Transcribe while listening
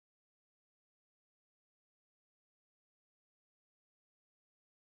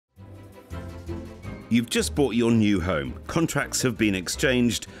You've just bought your new home, contracts have been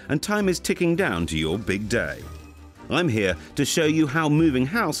exchanged, and time is ticking down to your big day. I'm here to show you how moving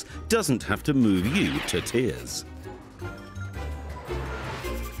house doesn't have to move you to tears.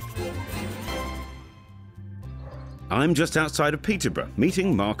 I'm just outside of Peterborough,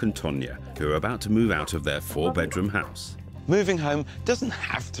 meeting Mark and Tonya, who are about to move out of their 4-bedroom house. Moving home doesn't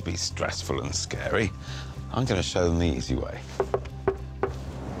have to be stressful and scary. I'm going to show them the easy way.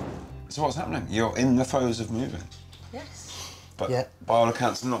 So what's happening? You're in the throes of moving? Yes. But yeah. By all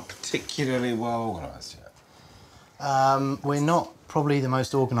accounts, not particularly well organised yet. We're not probably the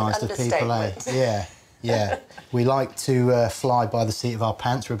most organised of people, eh? Yeah. We like to fly by the seat of our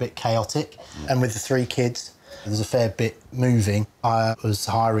pants. We're a bit chaotic. And with the 3 kids, there's a fair bit moving. I was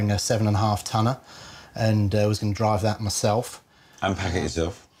hiring a 7.5-tonner and was going to drive that myself. Unpack it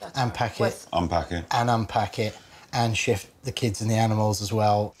yourself? Unpack it. Unpack it. And unpack it. And shift the kids and the animals as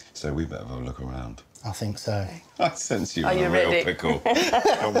well. So we better have a look around. I think so. I sense you're Are in you a real ready? pickle.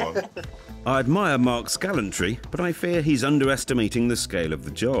 Come on. I admire Mark's gallantry, but I fear he's underestimating the scale of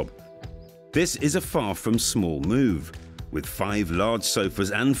the job. This is a far from small move. With 5 large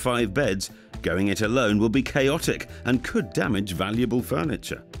sofas and 5 beds, going it alone will be chaotic and could damage valuable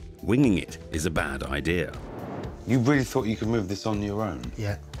furniture. Winging it is a bad idea. You really thought you could move this on your own?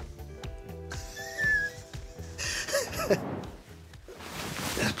 Yeah.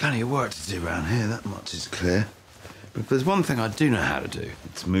 There's plenty of work to do around here, that much is clear. But if there's one thing I do know how to do,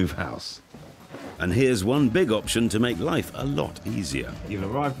 it's move house. And here's one big option to make life a lot easier. You've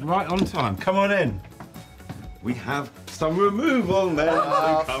arrived right on time. Come on in. We have some removal men.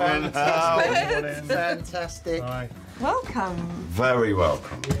 Oh, Come on, fantastic. Fantastic. Hi. Welcome. Very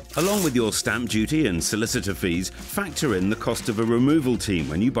welcome. Along with your stamp duty and solicitor fees, factor in the cost of a removal team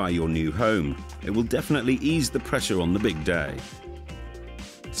when you buy your new home. It will definitely ease the pressure on the big day.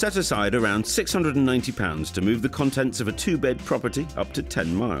 Set aside around £690 to move the contents of a 2-bed property up to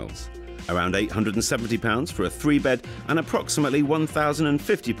 10 miles. Around £870 for a 3-bed and approximately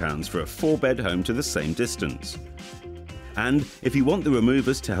 £1,050 for a 4-bed home to the same distance. And if you want the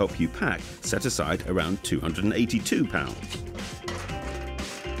removers to help you pack, set aside around £282.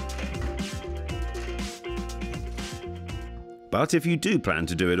 But if you do plan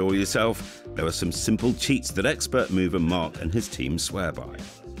to do it all yourself, there are some simple cheats that expert mover Mark and his team swear by.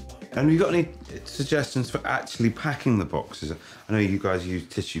 And have you got any suggestions for actually packing the boxes? I know you guys use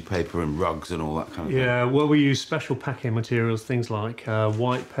tissue paper and rugs and all that kind of thing. Yeah, well, we use special packing materials, things like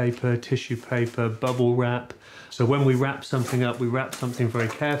white paper, tissue paper, bubble wrap. So when we wrap something up, we wrap something very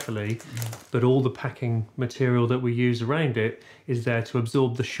carefully, but all the packing material that we use around it is there to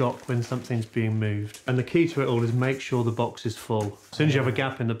absorb the shock when something's being moved. And the key to it all is make sure the box is full. As soon as you have a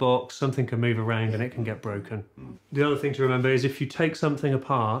gap in the box, something can move around and it can get broken. The other thing to remember is if you take something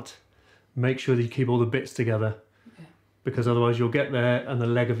apart, make sure that you keep all the bits together, because otherwise you'll get there and the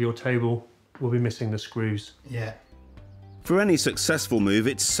leg of your table will be missing the screws. Yeah. For any successful move,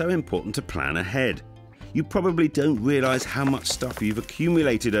 it's so important to plan ahead. You probably don't realise how much stuff you've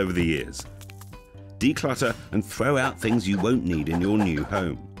accumulated over the years. Declutter and throw out things you won't need in your new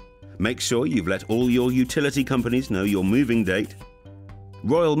home. Make sure you've let all your utility companies know your moving date.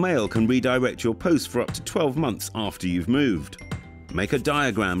 Royal Mail can redirect your post for up to 12 months after you've moved. Make a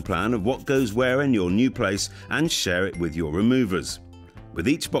diagram plan of what goes where in your new place and share it with your removers. With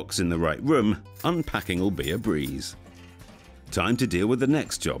each box in the right room, unpacking will be a breeze. Time to deal with the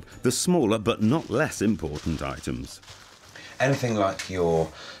next job, the smaller but not less important items. Anything like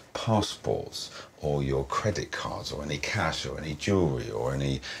your passports or your credit cards or any cash or any jewellery or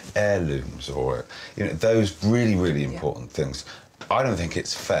any heirlooms or those really important things. I don't think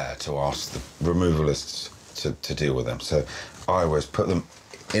it's fair to ask the removalists to deal with them. So I always put them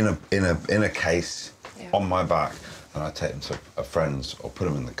in a case on my back, and I take them to a friend's or put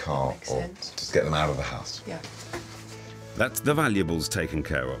them in the car or just get them out of the house. Yeah. That's the valuables taken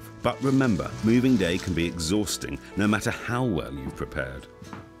care of. But remember, moving day can be exhausting no matter how well you've prepared.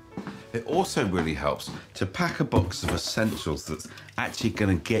 It also really helps to pack a box of essentials that's actually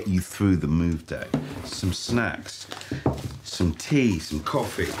going to get you through the move day. Some snacks, some tea, some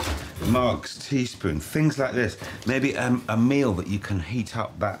coffee, mugs, teaspoon, things like this. Maybe a meal that you can heat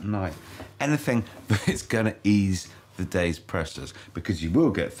up that night. Anything that's going to ease the day's pressures, because you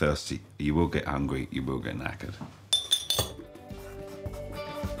will get thirsty, you will get hungry, you will get knackered.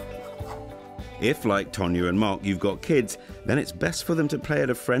 If, like Tonya and Mark, you've got kids, then it's best for them to play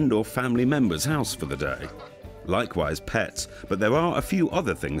at a friend or family member's house for the day. Likewise, pets, but there are a few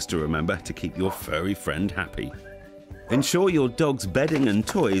other things to remember to keep your furry friend happy. Ensure your dog's bedding and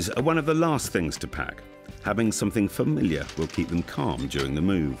toys are one of the last things to pack. Having something familiar will keep them calm during the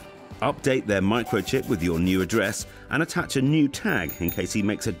move. Update their microchip with your new address and attach a new tag in case he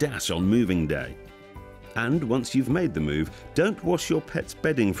makes a dash on moving day. And once you've made the move, don't wash your pet's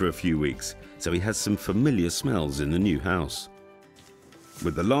bedding for a few weeks, so he has some familiar smells in the new house.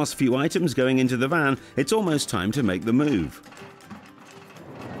 With the last few items going into the van, it's almost time to make the move.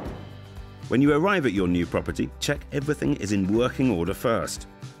 When you arrive at your new property, check everything is in working order first.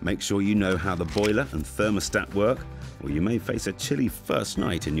 Make sure you know how the boiler and thermostat work, or you may face a chilly first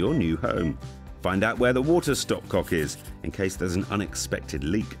night in your new home. Find out where the water stopcock is, in case there's an unexpected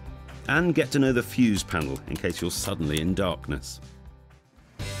leak. And get to know the fuse panel, in case you're suddenly in darkness.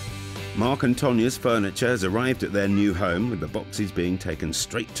 Mark and Tonia's furniture has arrived at their new home, with the boxes being taken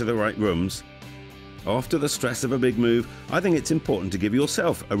straight to the right rooms. After the stress of a big move, I think it's important to give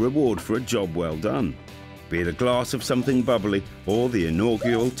yourself a reward for a job well done. Be it a glass of something bubbly or the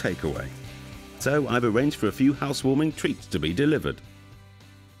inaugural takeaway. So I've arranged for a few housewarming treats to be delivered.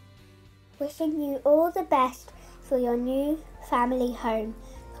 Wishing you all the best for your new family home.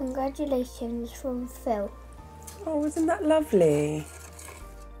 Congratulations from Phil. Oh, isn't that lovely?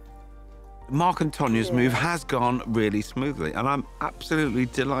 Mark and Tonia's move has gone really smoothly, and I'm absolutely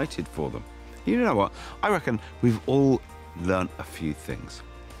delighted for them. You know what? I reckon we've all learnt a few things.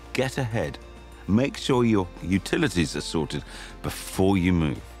 Get ahead. Make sure your utilities are sorted before you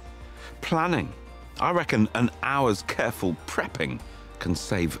move. Planning. I reckon an hour's careful prepping can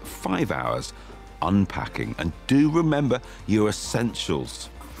save 5 hours unpacking. And do remember your essentials.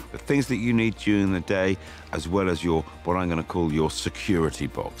 The things that you need during the day, as well as your, what I'm going to call your security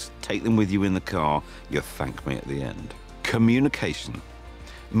box. Take them with you in the car. You'll thank me at the end. Communication.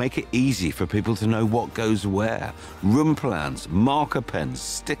 Make it easy for people to know what goes where. Room plans, marker pens,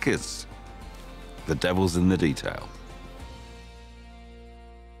 stickers. The devil's in the detail.